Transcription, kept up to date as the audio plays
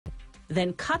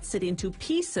then cuts it into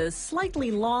pieces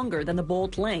slightly longer than the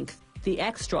bolt length. The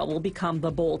extra will become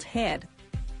the bolt head.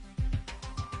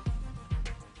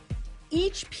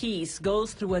 Each piece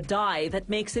goes through a die that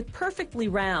makes it perfectly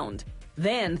round,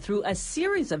 then through a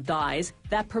series of dies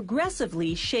that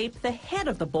progressively shape the head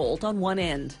of the bolt on one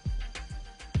end.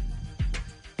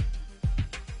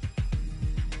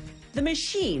 The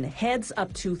machine heads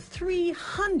up to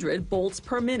 300 bolts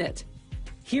per minute.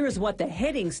 Here's what the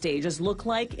heading stages look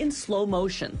like in slow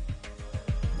motion.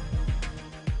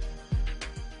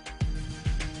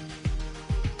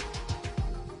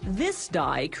 This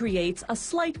die creates a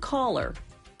slight collar.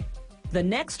 The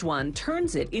next one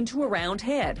turns it into a round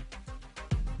head.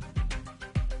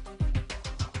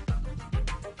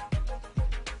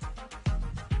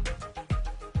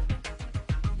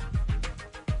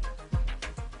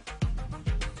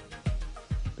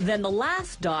 Then the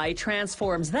last die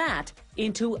transforms that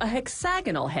into a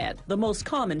hexagonal head, the most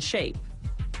common shape.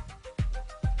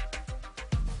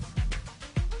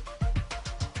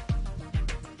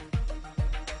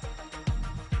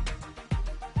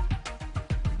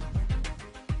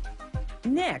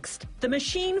 Next, the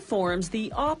machine forms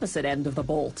the opposite end of the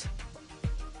bolt.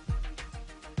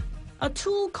 A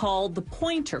tool called the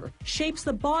pointer shapes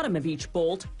the bottom of each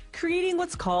bolt, creating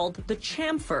what's called the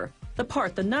chamfer, the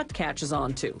part the nut catches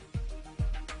onto.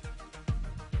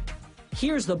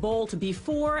 Here's the bolt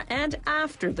before and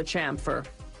after the chamfer.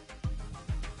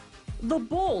 The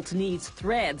bolt needs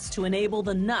threads to enable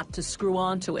the nut to screw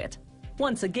onto it.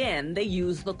 Once again, they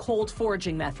use the cold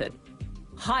forging method.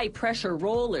 High-pressure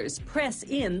rollers press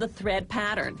in the thread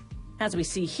pattern, as we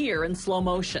see here in slow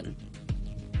motion.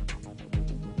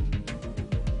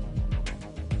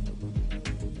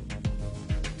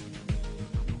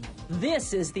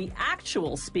 This is the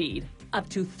actual speed, up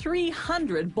to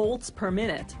 300 bolts per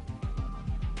minute.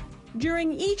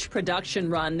 During each production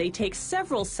run, they take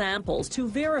several samples to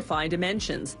verify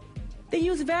dimensions. They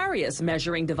use various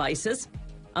measuring devices,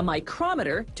 a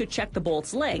micrometer to check the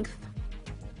bolt's length,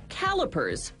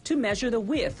 calipers to measure the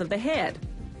width of the head,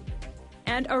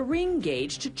 and a ring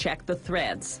gauge to check the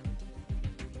threads.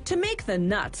 To make the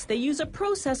nuts, they use a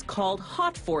process called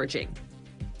hot forging.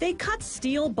 They cut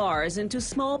steel bars into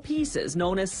small pieces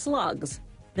known as slugs,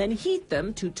 then heat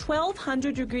them to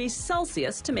 1200 degrees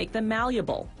Celsius to make them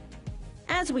malleable.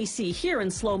 As we see here in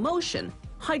slow motion,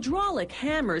 hydraulic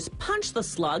hammers punch the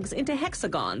slugs into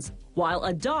hexagons, while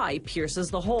a die pierces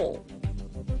the hole.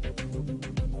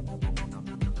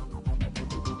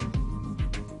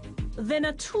 Then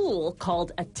a tool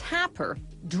called a tapper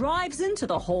drives into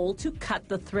the hole to cut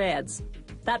the threads.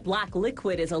 That black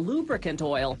liquid is a lubricant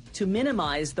oil to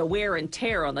minimize the wear and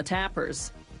tear on the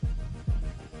tappers.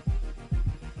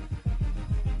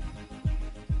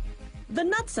 The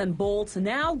nuts and bolts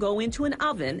now go into an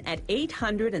oven at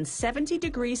 870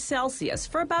 degrees Celsius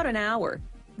for about an hour.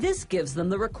 This gives them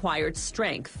the required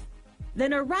strength.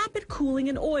 Then a rapid cooling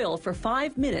in oil for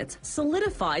 5 minutes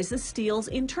solidifies the steel's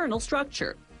internal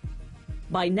structure.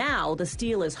 By now, the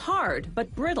steel is hard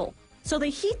but brittle, so they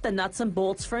heat the nuts and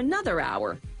bolts for another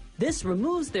hour. This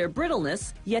removes their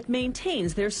brittleness, yet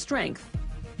maintains their strength.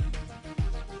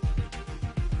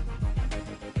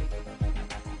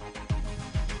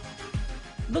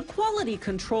 The quality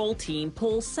control team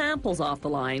pulls samples off the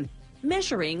line,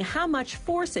 measuring how much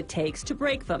force it takes to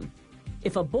break them.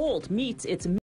 If a bolt meets its